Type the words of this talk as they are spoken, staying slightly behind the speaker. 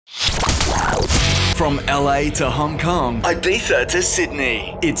From LA to Hong Kong, Ibiza to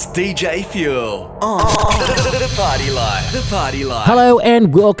Sydney, it's DJ Fuel on The Party Life. The Party Life. Hello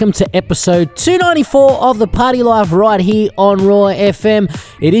and welcome to episode 294 of The Party Life right here on Raw FM.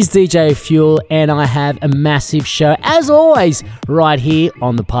 It is DJ Fuel and I have a massive show as always right here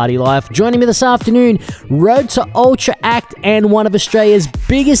on The Party Life. Joining me this afternoon, Road to Ultra act and one of Australia's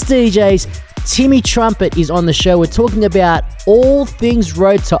biggest DJs, Timmy Trumpet, is on the show. We're talking about all things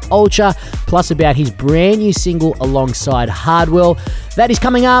Road to Ultra, plus about his brand new single alongside Hardwell. That is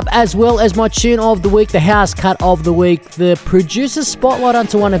coming up, as well as my tune of the week, the house cut of the week, the producer's spotlight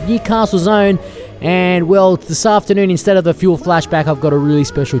onto one of Newcastle's own. And well, this afternoon, instead of the Fuel Flashback, I've got a really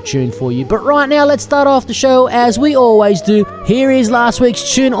special tune for you. But right now, let's start off the show as we always do. Here is last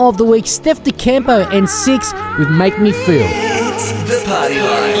week's tune of the week, Steph DeCampo and Six with Make Me Feel. It's The Party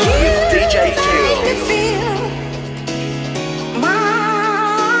Life with DJ Fuel.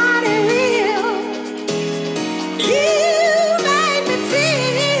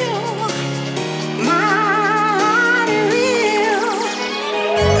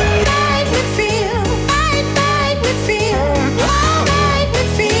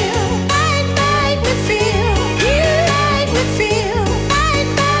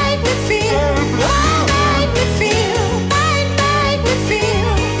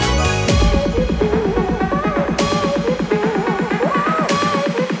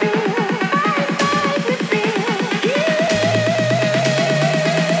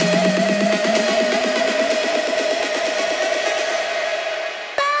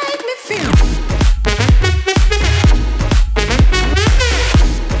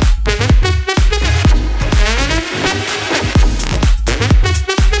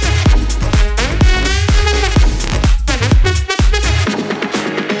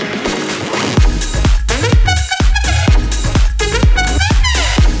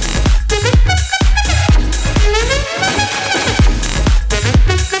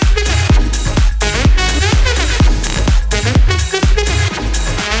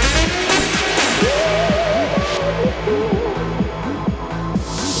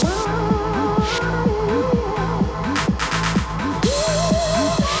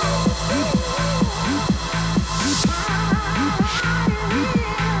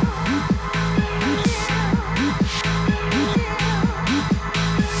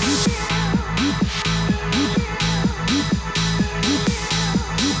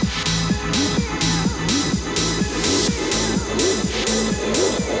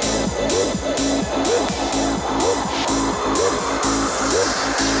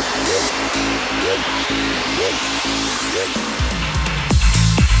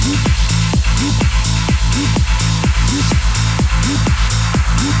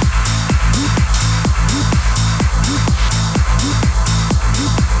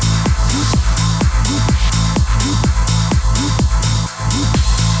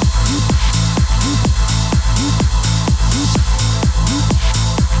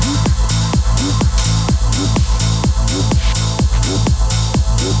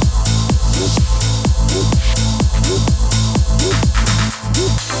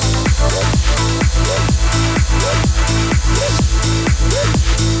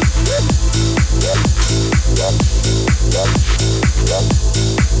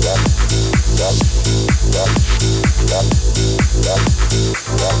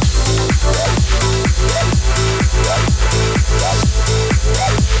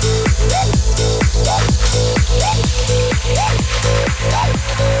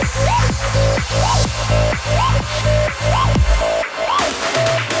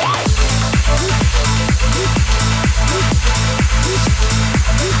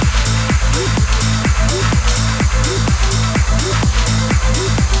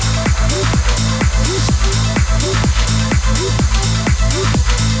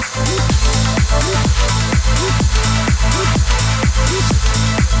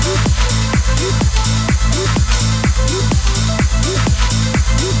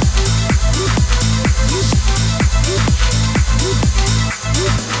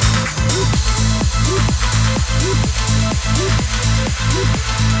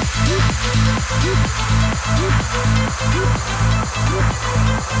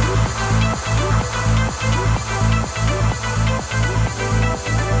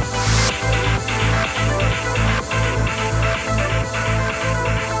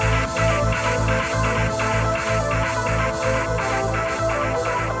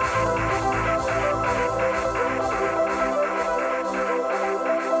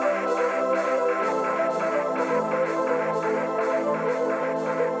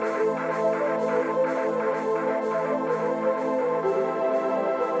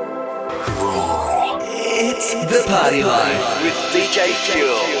 It's The Party Life with DJ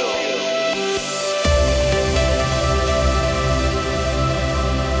Fuel.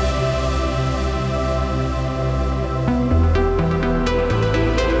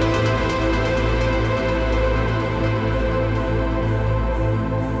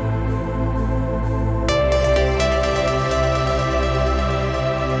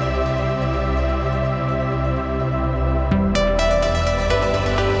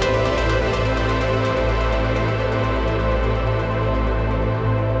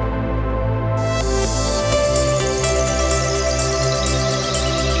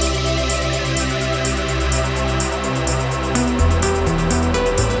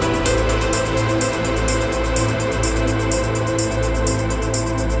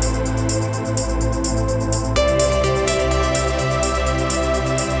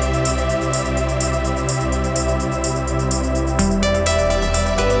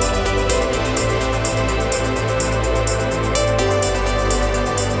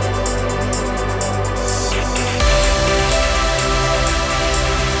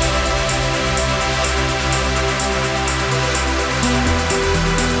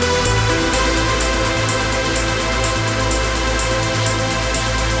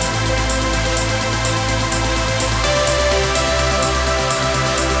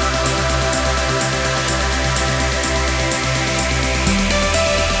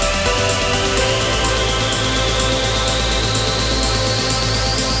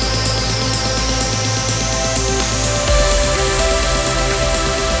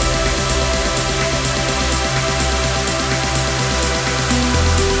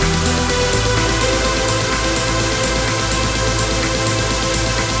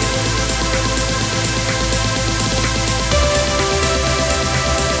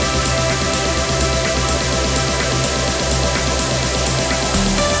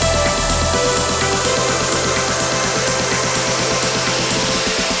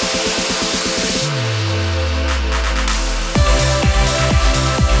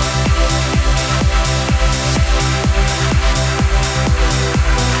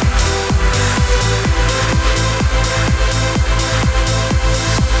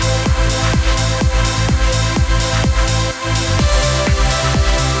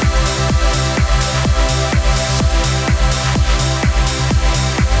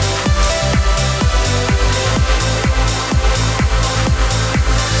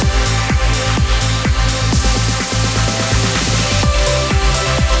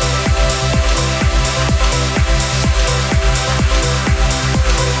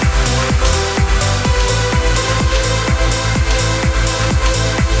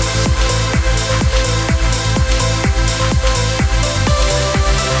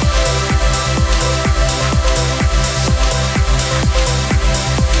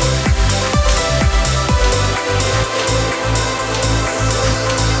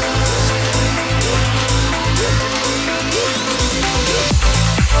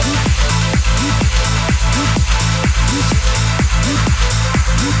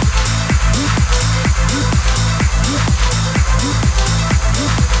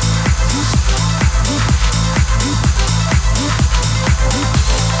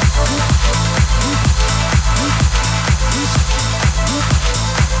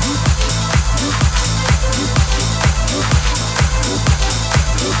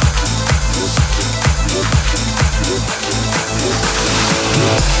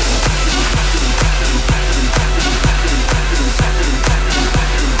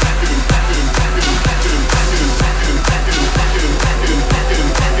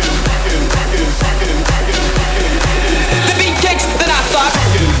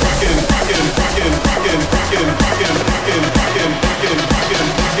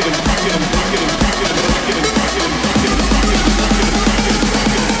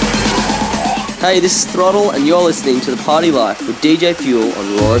 Hey, this is Throttle, and you're listening to The Party Life with DJ Fuel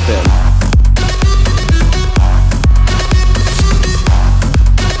on Raw FM.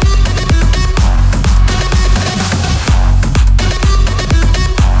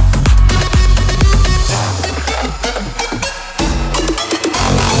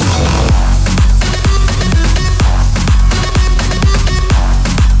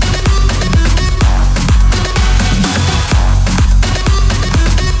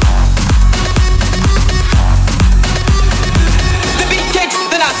 The beat kicks,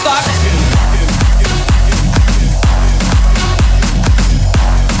 then I start.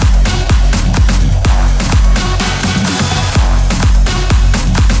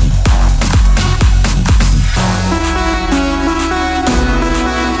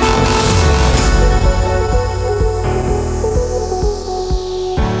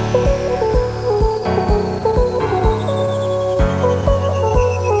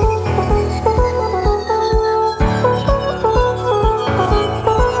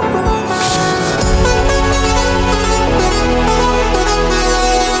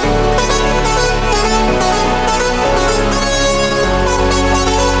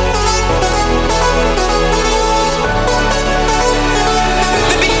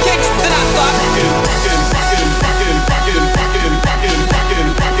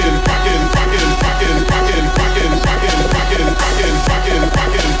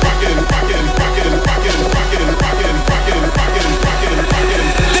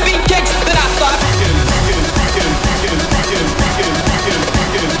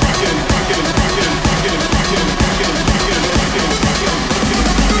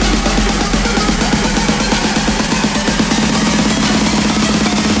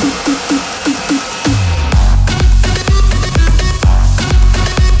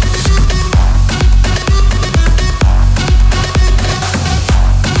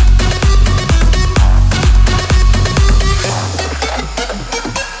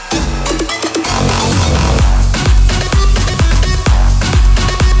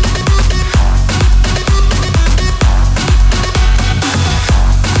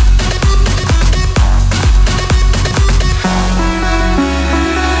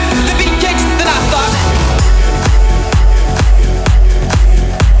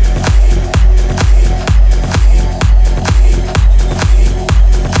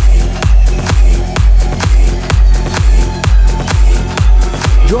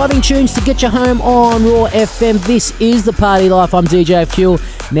 driving tunes to get you home on Raw FM. This is The Party Life. I'm DJ Fuel.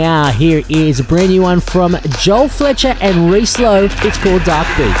 Now, here is a brand new one from Joel Fletcher and Reese Lowe. It's called Dark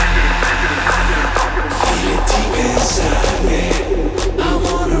Beat.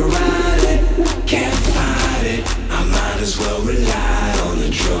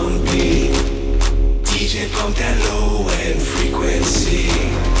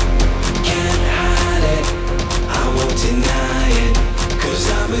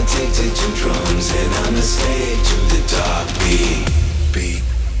 Addicted to drums and I'm a slave to the dark beat. Beat,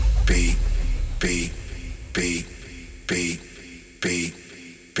 beat, beat, beat, beat, beat,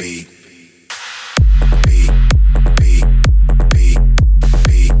 beat.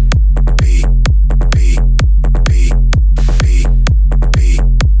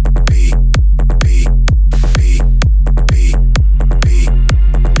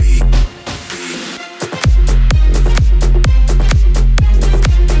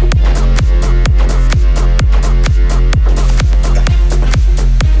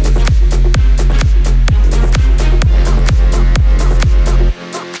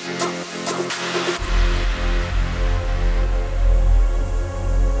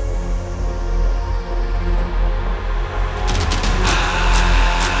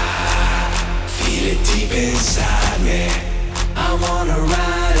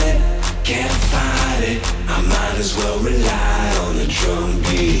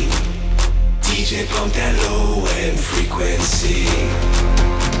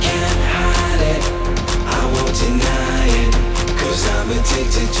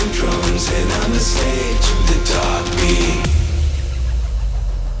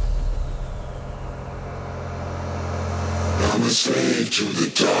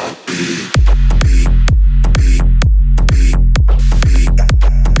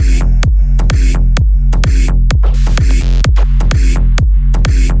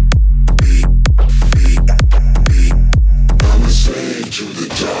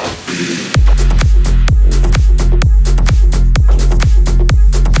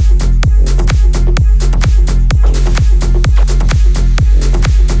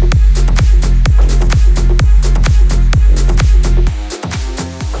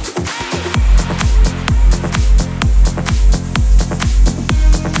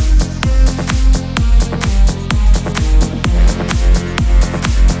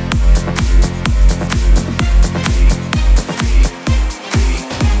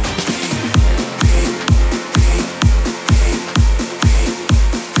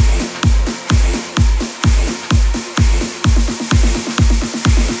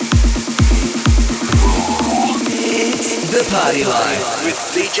 Party Life with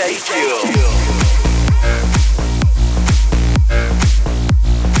DJ Fuel.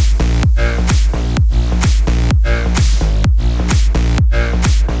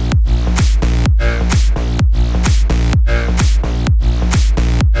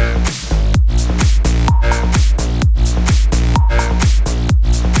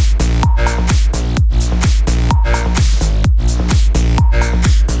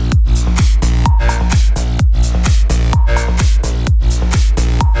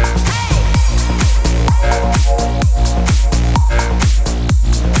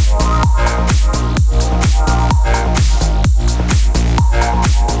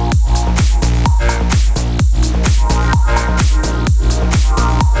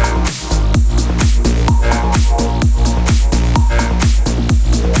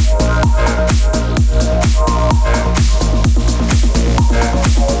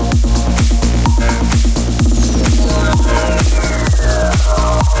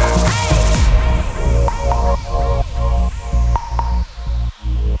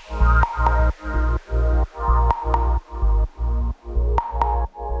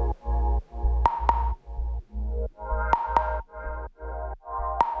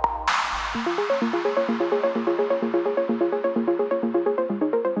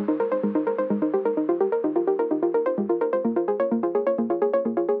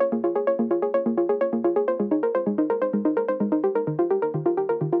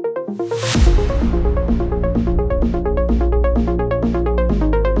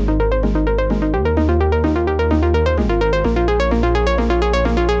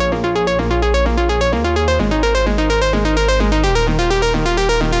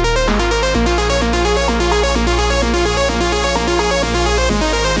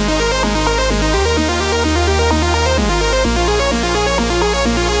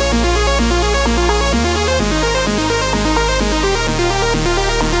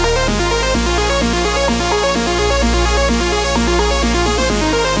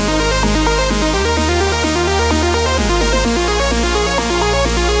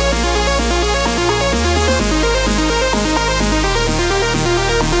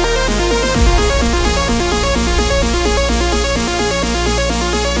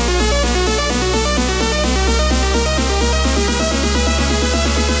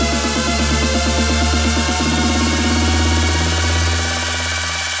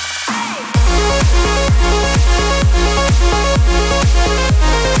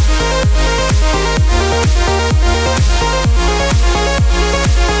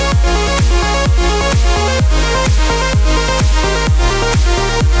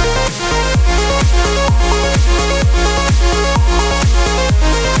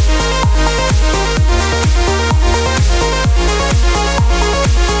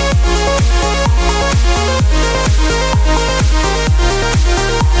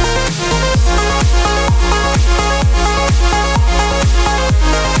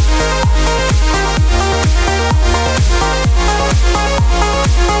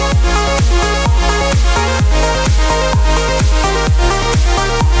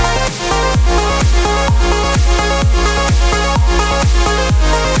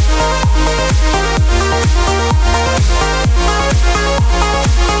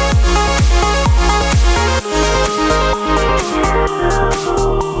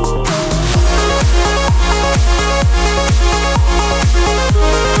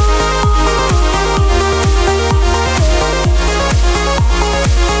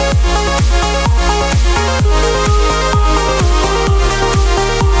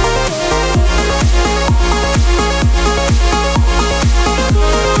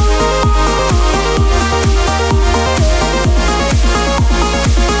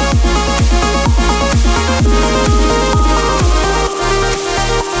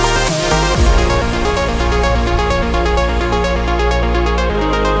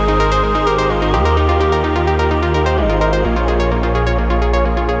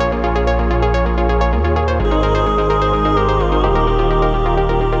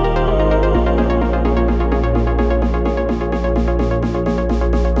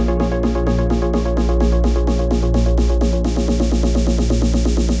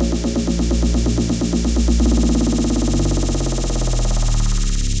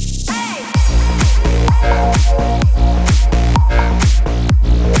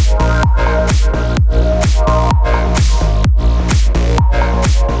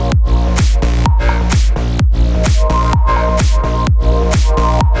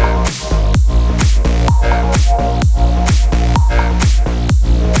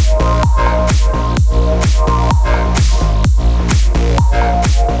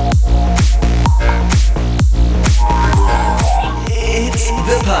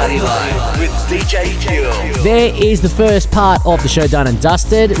 There is the first part of the show done and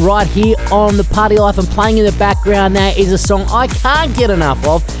dusted. Right here on the Party Life, and playing in the background now is a song I can't get enough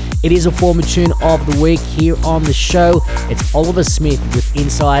of. It is a former tune of the week here on the show. It's Oliver Smith with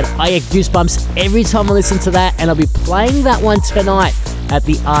Inside. I get goosebumps every time I listen to that, and I'll be playing that one tonight at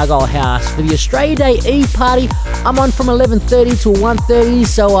the Argyle House for the Australia Day Eve party. I'm on from 11:30 to 1:30,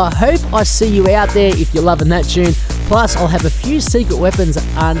 so I hope I see you out there if you're loving that tune. Plus, I'll have a few secret weapons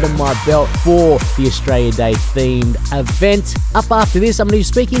under my belt for the Australia Day themed event. Up after this, I'm going to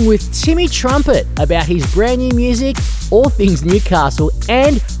be speaking with Timmy Trumpet about his brand new music, all things Newcastle,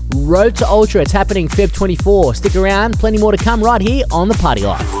 and Road to Ultra. It's happening Feb 24. Stick around, plenty more to come right here on The Party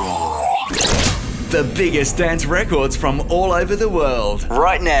Life. The biggest dance records from all over the world,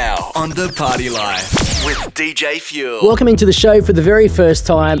 right now on The Party Life with DJ Fuel. Welcoming to the show for the very first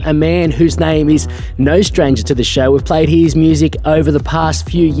time, a man whose name is no stranger to the show. We've played his music over the past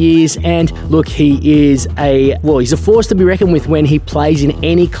few years, and look, he's a force to be reckoned with when he plays in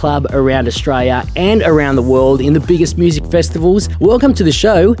any club around Australia and around the world in the biggest music festivals. Welcome to the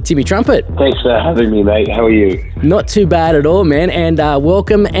show, Timmy Trumpet. Thanks for having me, mate. How are you? Not too bad at all, man, and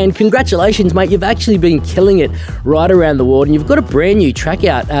welcome and congratulations, mate. You've actually been killing it right around the world, and you've got a brand new track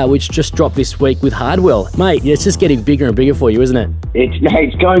out which just dropped this week with Hardwell. Mate, it's just getting bigger and bigger for you, isn't it?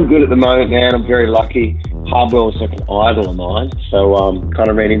 It's going good at the moment, man. I'm very lucky. Hardwell is like an idol of mine, so kind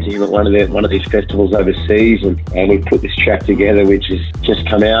of ran into him at one of these festivals overseas, and we put this track together, which has just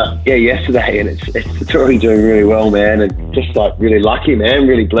come out yesterday, and it's already doing really well, man. And just like really lucky, man.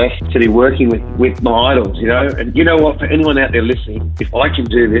 Really blessed to be working with my idols, you know. And you know what? For anyone out there listening, if I can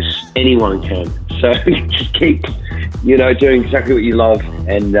do this, anyone can. So just keep, doing exactly what you love,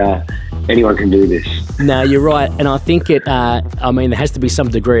 and anyone can do this. No, you're right, and I think there has to be some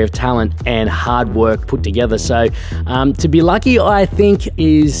degree of talent and hard work put together. So to be lucky, I think,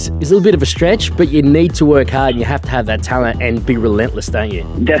 is a little bit of a stretch, but you need to work hard and you have to have that talent and be relentless, don't you?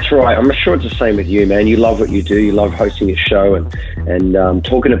 That's right. I'm sure it's the same with you, man. You love what you do. You love hosting a show and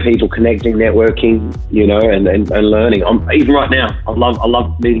talking to people, connecting, networking, and learning. Even right now, I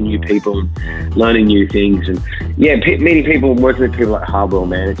love meeting new people and learning new things. And meeting people and working with people like Hardwell,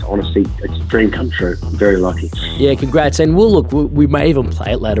 man. It's honestly it's a dream come true. I'm very lucky. Yeah, congrats. And we'll look, we may even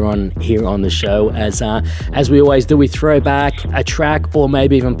play it later on here on the show. As we always do, we throw back a track or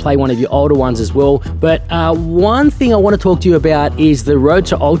maybe even play one of your older ones as well. But one thing I want to talk to you about is the Road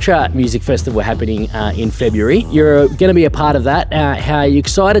to Ultra Music Festival happening in February. You're going to be a part of that. How are you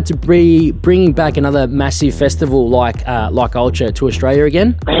excited to be bringing back another massive festival like Ultra to Australia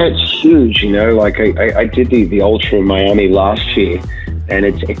again? It's huge, you know. Like I did the Ultra in Miami last year, and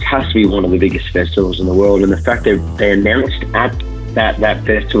it has to be one of the biggest festivals in the world. And the fact that they announced at that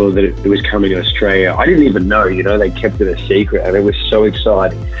festival that it was coming to Australia, I didn't even know, you know. They kept it a secret, and it was so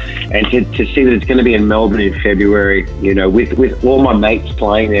exciting. And to see that it's going to be in Melbourne in February, you know, with all my mates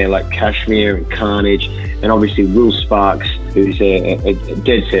playing there, like Kashmir and Carnage, and obviously Will Sparks, who's a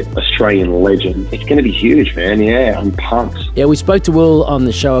dead set Australian legend. It's going to be huge, man. Yeah, I'm pumped. Yeah, we spoke to Will on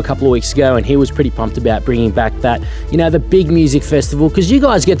the show a couple of weeks ago, and he was pretty pumped about bringing back that, you know, the big music festival, because you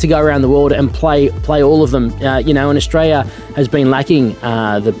guys get to go around the world and play all of them. You know, and Australia has been lacking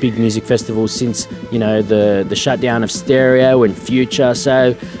the big music festivals since, you know, the shutdown of Stereo and Future.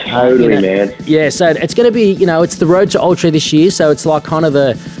 So totally, you know, man. Yeah, so it's going to be, you know, it's the Road to Ultra this year, so it's like kind of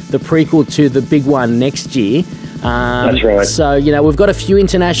the prequel to the big one next year. That's right. So, you know, we've got a few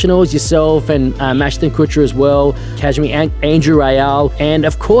internationals, yourself and Ashton Kutcher as well, Kashmir, Andrew Rayel, and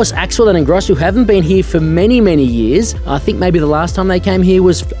of course Axwell and Gross, who haven't been here for many, many years. I think maybe the last time they came here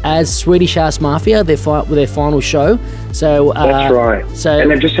was as Swedish House Mafia, their final show. So that's right. So,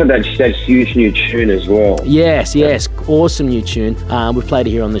 and they've just had that huge new tune as well. Yes, awesome new tune. We've played it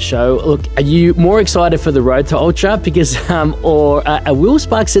here on the show. Look, are you more excited for the Road to Ultra? Because, Will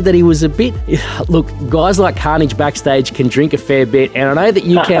Sparks said that he was a bit. Look, guys like Carnage backstage can drink a fair bit, and I know that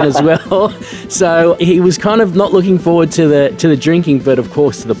you can as well. So he was kind of not looking forward to the drinking, but of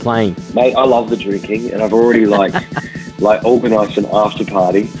course to the playing. Mate, I love the drinking, and I've already like organised an after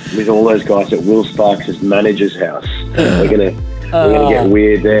party with all those guys at Will Sparks' manager's house. We're gonna get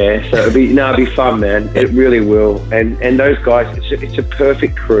weird there, so it'll be fun, man. It really will. And those guys, it's a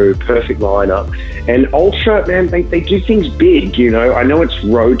perfect crew, perfect lineup. And Ultra, man, they do things big, you know. I know it's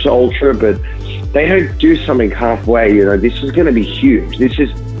Road to Ultra, but they don't do something halfway, you know. This is going to be huge. This is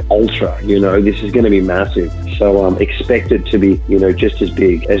Ultra, you know. This is going to be massive. So expect it to be, you know, just as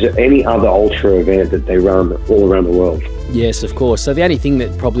big as any other Ultra event that they run all around the world. Yes, of course. So the only thing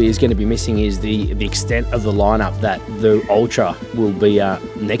that probably is going to be missing is the extent of the lineup that the Ultra will be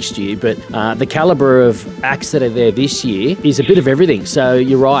next year. But the calibre of acts that are there this year is a bit of everything. So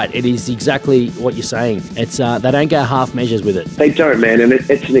you're right. It is exactly what you're saying. It's they don't go half measures with it. They don't, man. And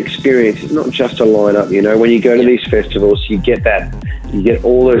it's an experience. It's not just a lineup, you know. When you go to these festivals, you get that. You get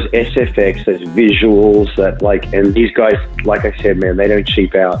all those SFX, those visuals, and these guys, like I said, man, they don't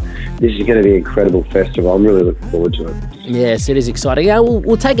cheap out. This is going to be an incredible festival. I'm really looking forward to it. Yes, it is exciting.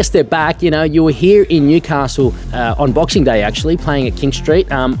 We'll take a step back. You know, you were here in Newcastle on Boxing Day, actually, playing at King Street.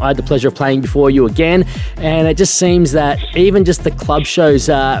 I had the pleasure of playing before you again, and it just seems that even just the club shows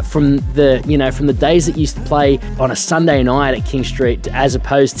from the days that you used to play on a Sunday night at King Street, as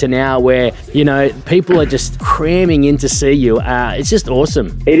opposed to now where, you know, people are just cramming in to see you. It's just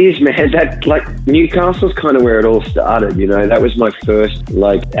awesome. It is, man. That Newcastle's kind of where it all started. You know, that was my first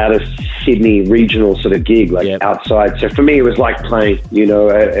out of Sydney regional sort of gig, outside. So for me, it was like playing, you know,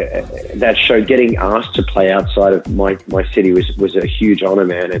 that show. Getting asked to play outside of my city was a huge honour,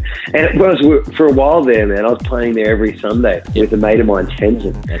 man. And it was for a while there, man. I was playing there every Sunday with a mate of mine,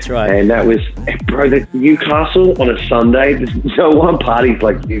 Tenzin. That's right. And that was, bro, the Newcastle on a Sunday. There's no one parties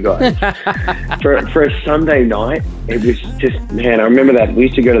like you guys. for a Sunday night, it was just, man. I remember that we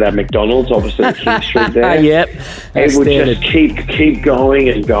used to go to that McDonald's opposite King Street there. Yep. It would just keep going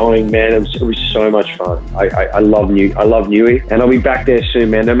and going, man. It was so much fun. I love Newey, and I'll be back there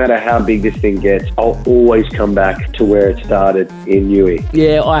soon, man. No matter how big this thing gets, I'll always come back to where it started in Newey.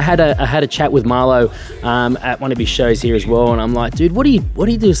 Yeah, I had a chat with Marlo at one of his shows here as well, and I'm like, dude, what do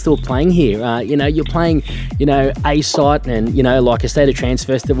you do still playing here? You know, you're playing, you know, A-Site and, you know, like a State of Trance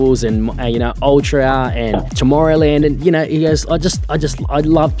festivals and you know, Ultra and Tomorrowland, and, you know, he goes, I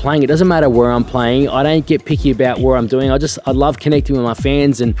love playing. It doesn't matter where I'm playing. I don't get picky about where I'm doing. I love connecting with my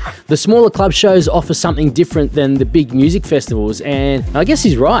fans, and the smaller club shows offer something different than the big music festivals, and I guess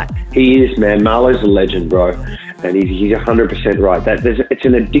he's right. He is, man. Marlo's a legend, bro. And he's 100% right. It's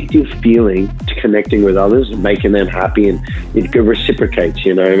an addictive feeling to connecting with others and making them happy, and it reciprocates,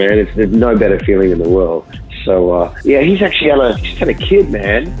 you know, man. There's no better feeling in the world. So, he's actually had a kid,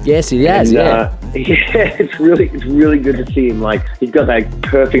 man. Yes, he has, yeah, it's really good to see him. Like, he's got that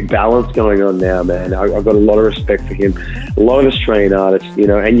perfect balance going on now, man. I've got a lot of respect for him. A lot of Australian artists, you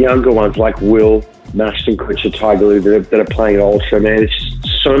know, and younger ones like Will, Ashton Kutcher, Tiger Lou that are playing Ultra, man. It's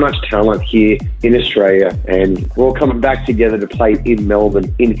just so much talent here in Australia, and we're all coming back together to play in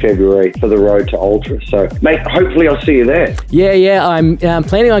Melbourne in February for the Road to Ultra. So, mate, hopefully I'll see you there. Yeah, I'm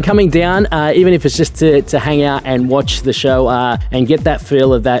planning on coming down, even if it's just to hang out and watch the show and get that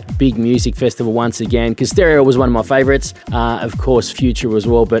feel of that big music festival once again, because Stereo was one of my favourites. Of course, Future as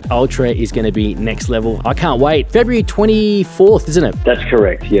well, but Ultra is going to be next level. I can't wait. February 24th, isn't it? That's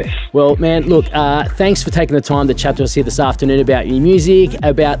correct, yes. Well, man, look, thanks for taking the time to chat to us here this afternoon about your music,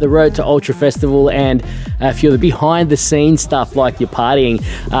 about the Road to Ultra Festival, and a few of the behind-the-scenes stuff like you're partying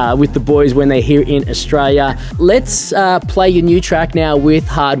with the boys when they're here in Australia. Let's play your new track now with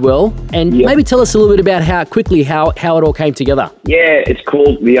Hardwell, and maybe tell us a little bit about how it all came together. Yeah, it's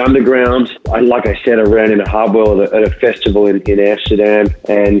called The Underground. Like I said, I ran into Hardwell at a festival in Amsterdam,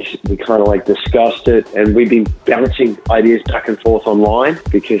 and we kind of like discussed it, and we've been bouncing ideas back and forth online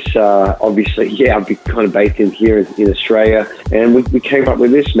because obviously, I've been kind of based here in Australia, and we came up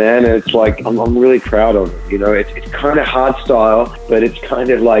with this, man, and it's like, I'm really proud of it. You know, it's kind of hard style, but it's kind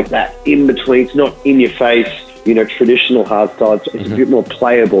of like that in between. It's not in your face, you know, traditional hard style. It's a bit more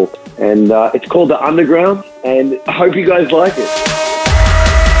playable, and it's called The Underground, and I hope you guys like it.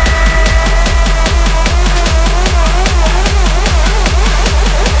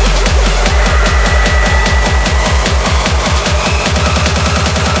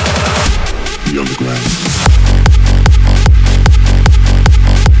 The Underground.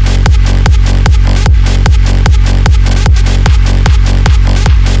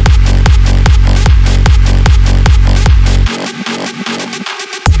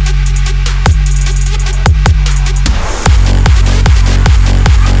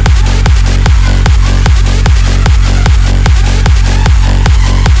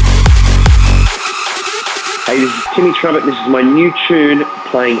 Hey, this is Timmy Trumpet. This is my new tune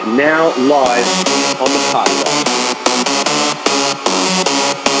playing now live on the Party Life.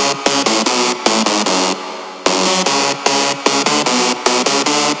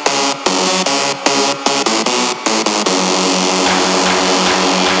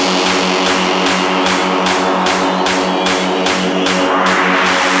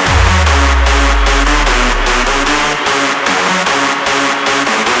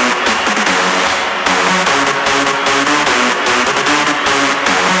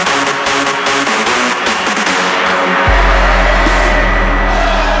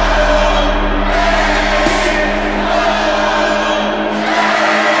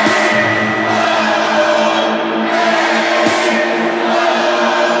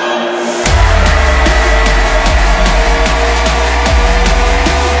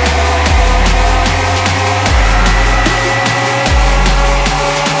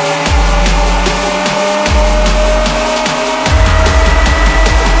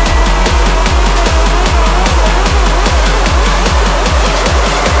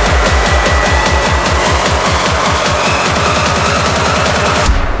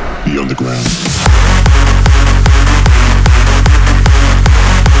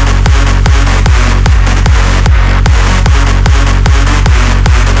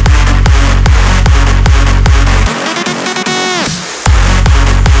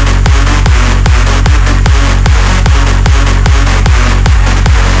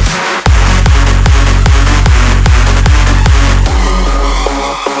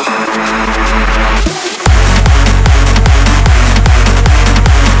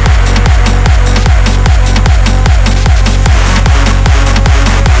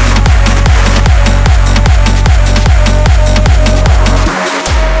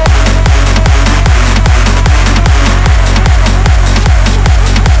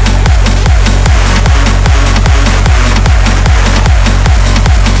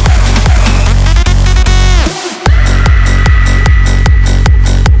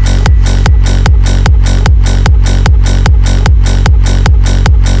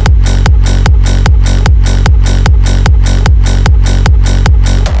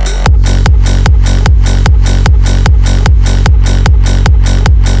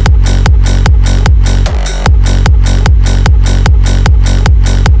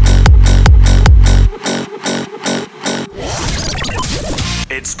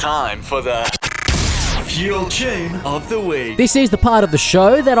 It's time for the Fuel Tune of the Week. This is the part of the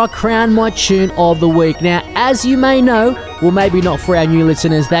show that I crown my tune of the week. Now, as you may know, well, maybe not for our new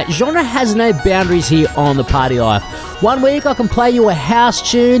listeners, that genre has no boundaries here on the Party Life. One week I can play you a house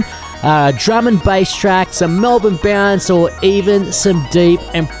tune. drum and bass tracks, some Melbourne bounce, or even some deep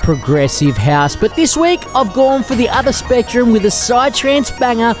and progressive house. But this week, I've gone for the other spectrum with a psytrance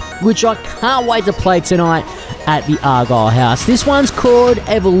banger, which I can't wait to play tonight at the Argyle House. This one's called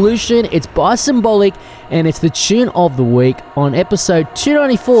Evolution. It's by Symbolic, and it's the tune of the week on episode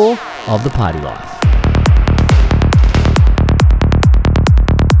 294 of The Party Life.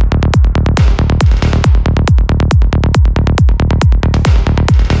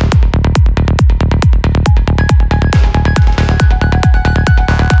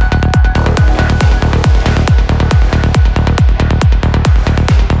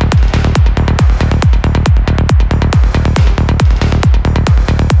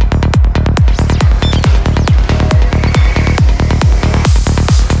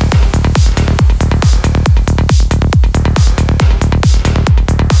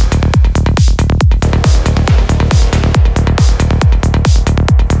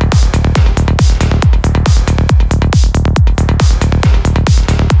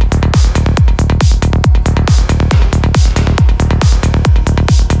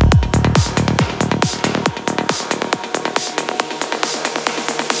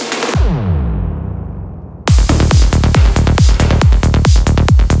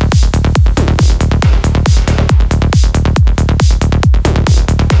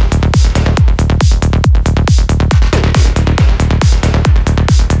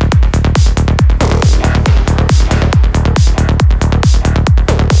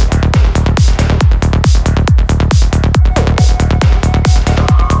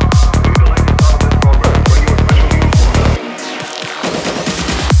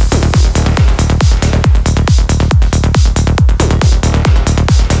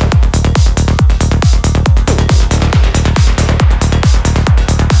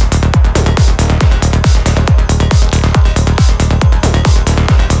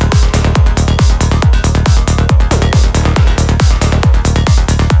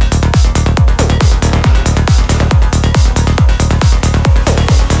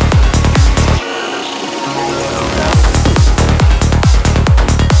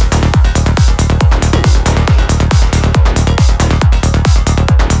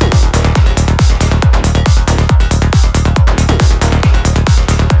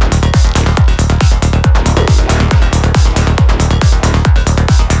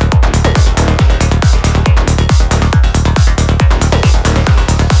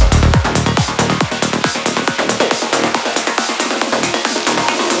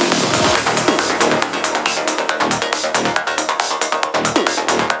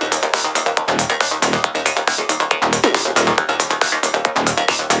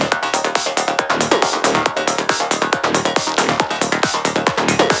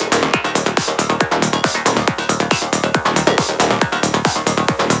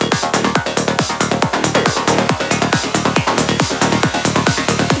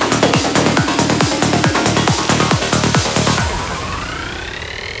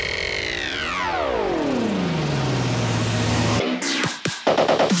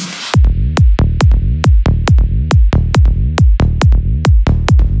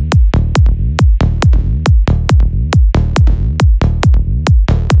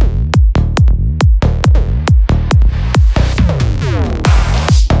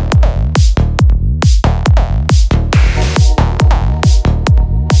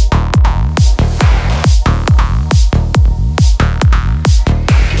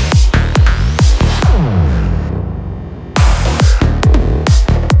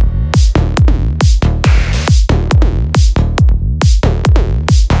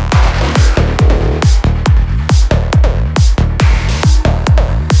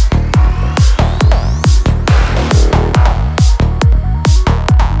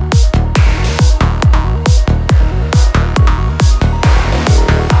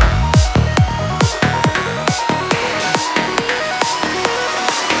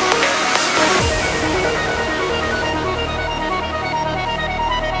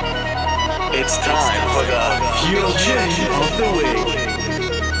 It's time for the Fuel Tune of the Week.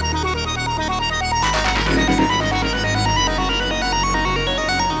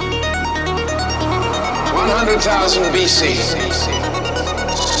 100,000 BC.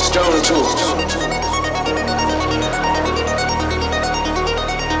 Stone tools.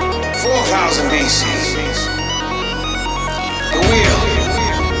 4,000 BC. The wheel.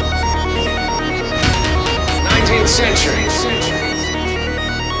 19th century.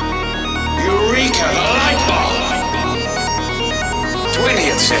 Eureka, the light bulb.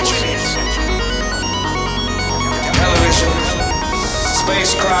 20th century. Television,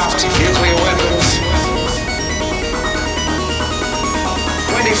 spacecraft, nuclear weapons.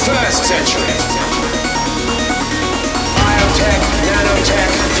 21st 21st century. Biotech,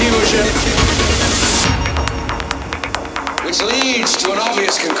 nanotech, fusion. Which leads to an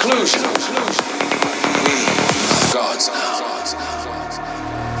obvious conclusion. We are gods now.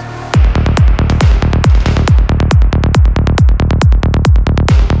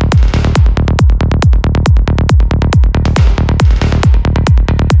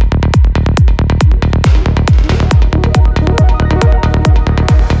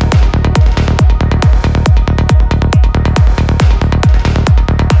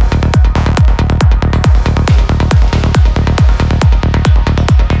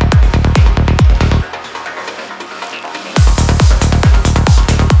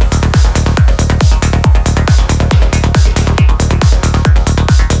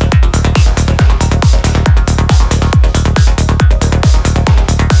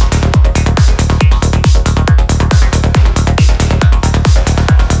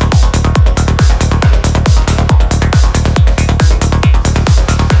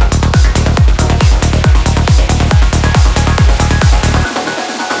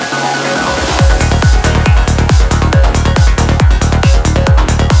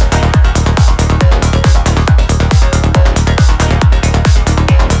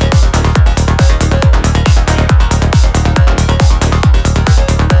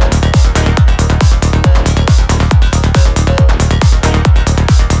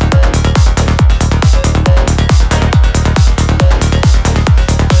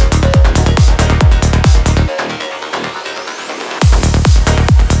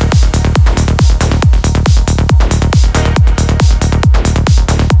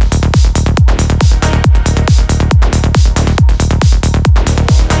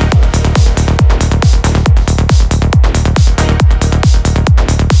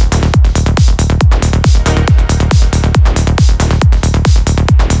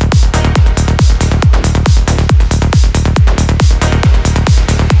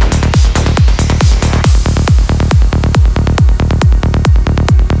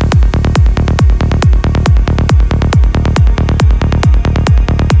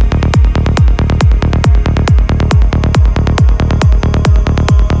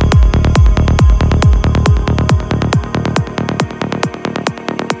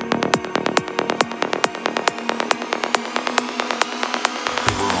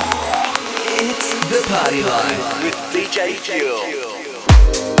 Party Life with DJ Fuel.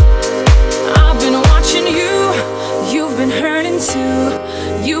 I've been watching you, you've been hurting too.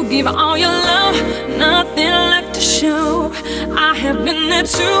 You give all your love, nothing left to show. I have been there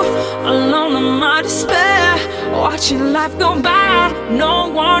too, alone in my despair, watching life go by, no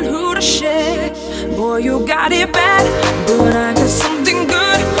one who to share. Boy, you got it bad, but I got something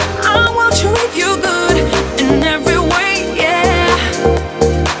good. I will treat you good in every way, yeah.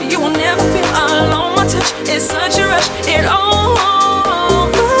 You will never feel alone, my touch is such a rush, it overflows.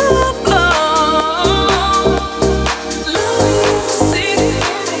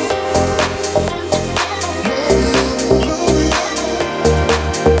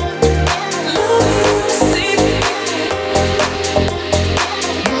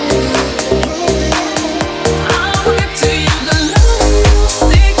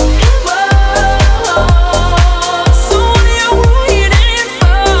 So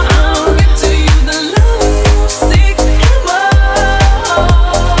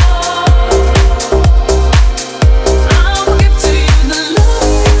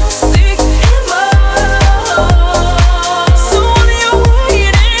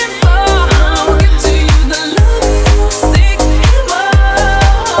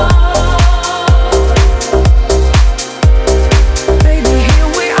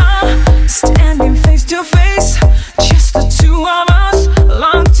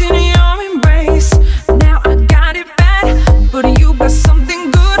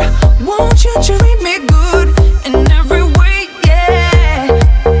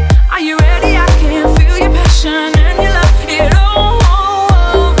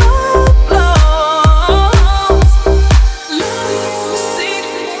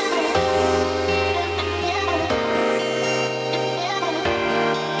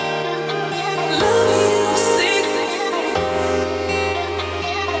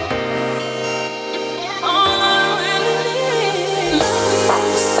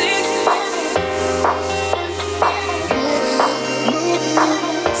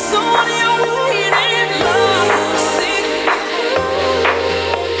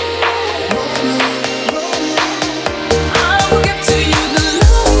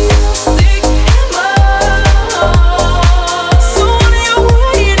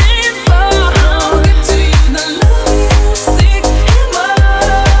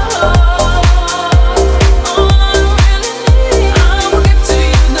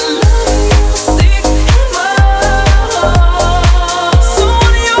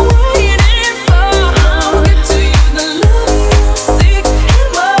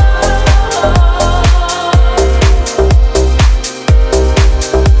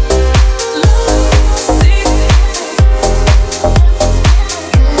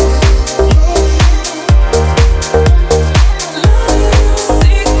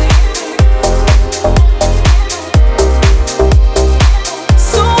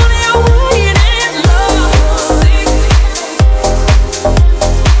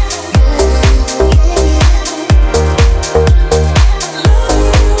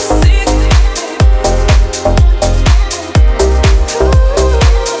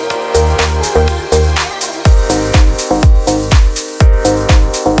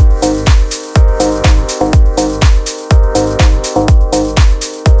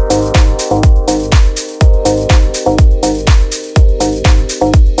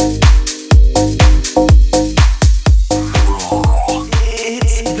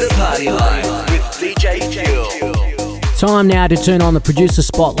time now to turn on the producer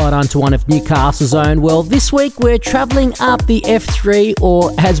spotlight onto one of Newcastle's own. Well, this week we're travelling up the F3,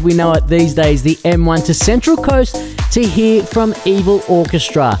 or as we know it these days, the M1 to Central Coast to hear from Evil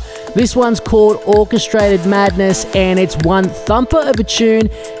Orchestra. This one's called Orchestrated Madness, and it's one thumper of a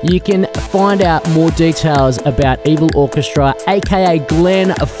tune. You can find out more details about Evil Orchestra, aka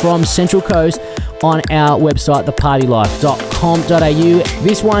Glenn from Central Coast, on our website, thepartylife.com.au.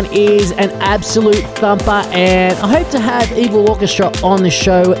 This one is an absolute thumper, and I hope to have Evil Orchestra on the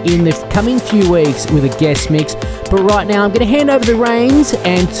show in the coming few weeks with a guest mix. But right now, I'm going to hand over the reins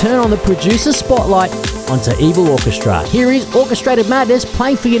and turn on the producer spotlight onto Evil Orchestra. Here is Orchestrated Madness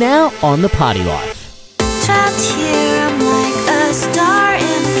playing for you now on The Party Life. Trapped here, I'm like a star in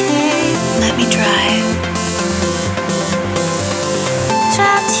a cave. Let me drive.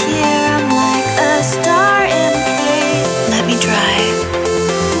 Trapped here, I'm like a star in a cave. Let me drive.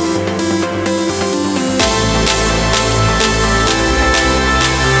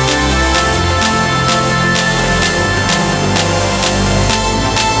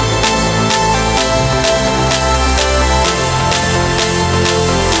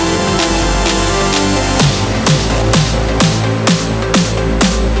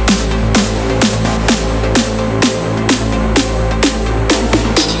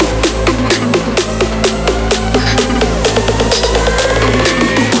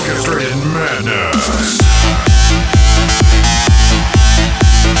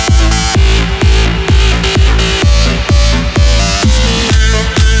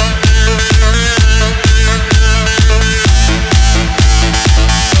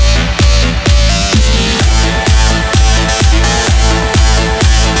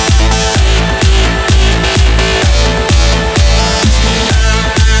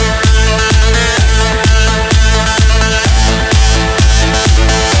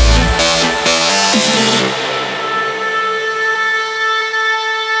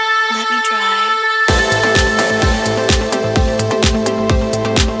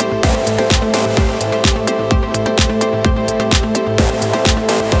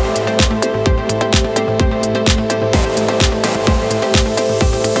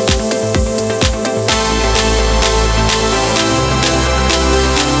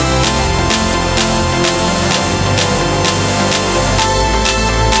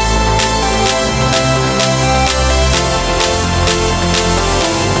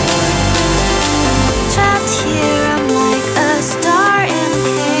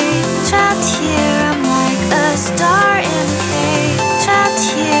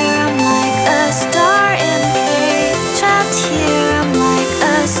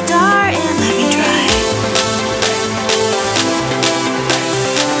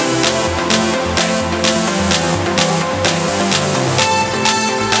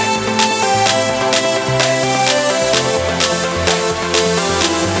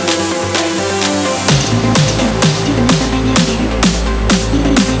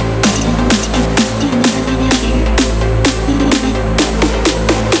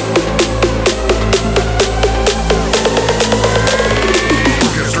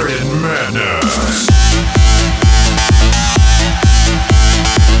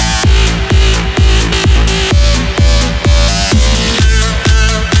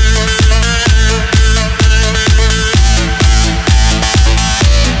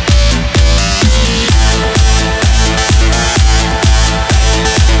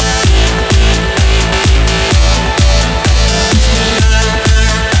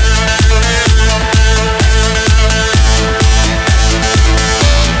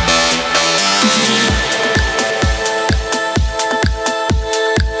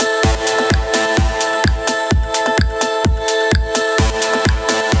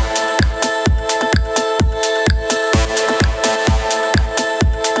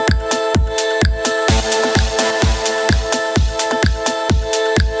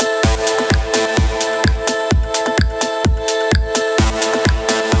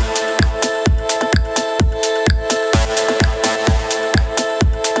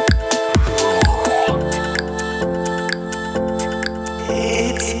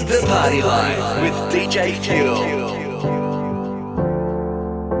 Party Life with DJ Fuel.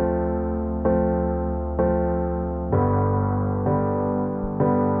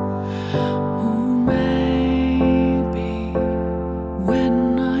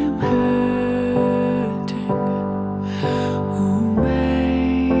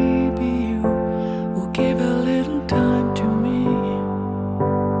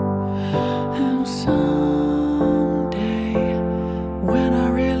 When I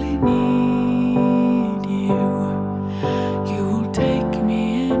really need you.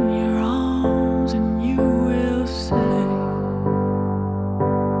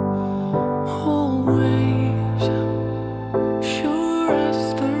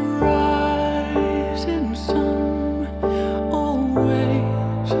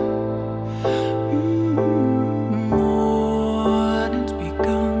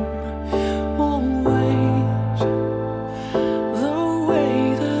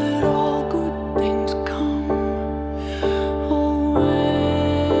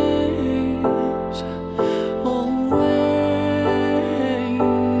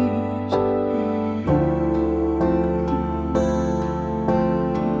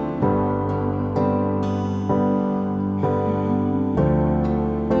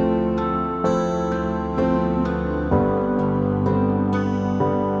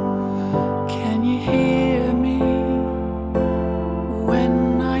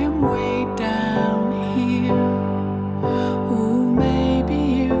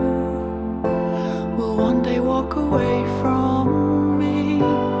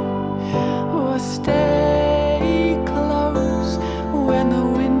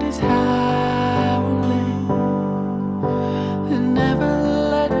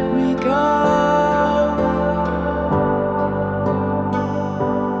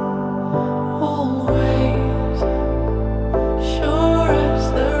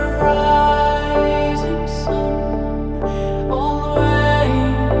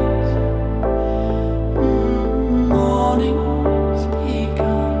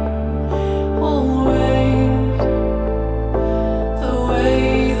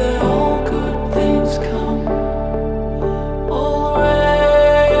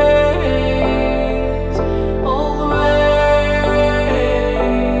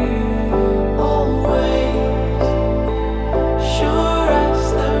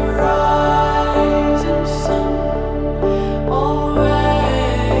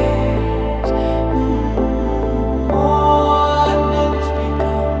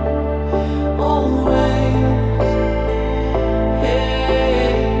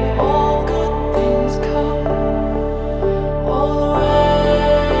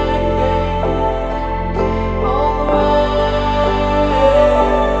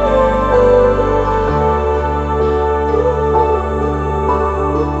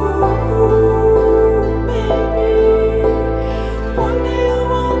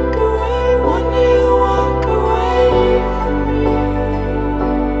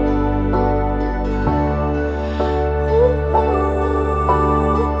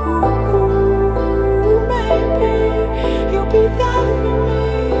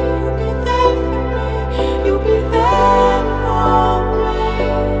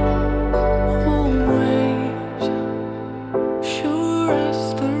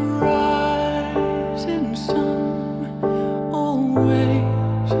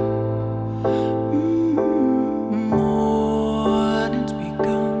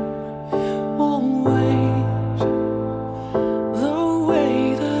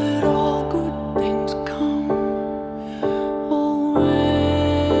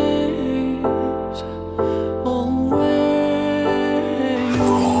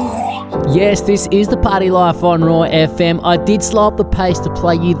 Yes, this is the Party Life on Raw FM. I did slow up the pace to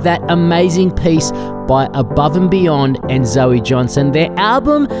play you that amazing piece by Above and Beyond and Zoe Johnson. Their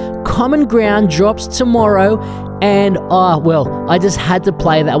album Common Ground drops tomorrow, and I just had to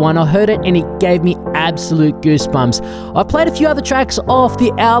play that one. I heard it and it gave me absolute goosebumps. I've played a few other tracks off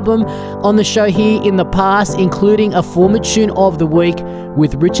the album on the show here in the past, including a former tune of the week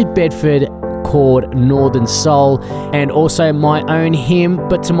with Richard Bedford called Northern Soul, and also my own hymn.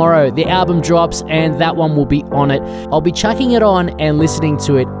 But tomorrow the album drops and that one will be on it. I'll be chucking it on and listening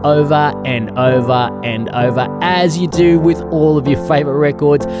to it over and over and over, as you do with all of your favorite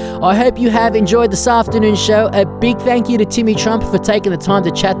records. I hope you have enjoyed this afternoon's show. A big thank you to Timmy Trump for taking the time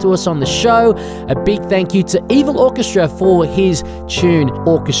to chat to us on the show. A big thank you to Evil Orchestra for his tune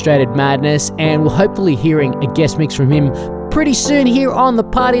Orchestrated Madness, and we're hopefully hearing a guest mix from him pretty soon here on The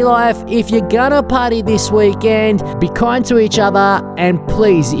Party Life. If you're gonna party this weekend, be kind to each other, and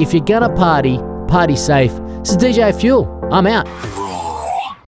please, if you're gonna party safe. This is DJ Fuel. I'm out.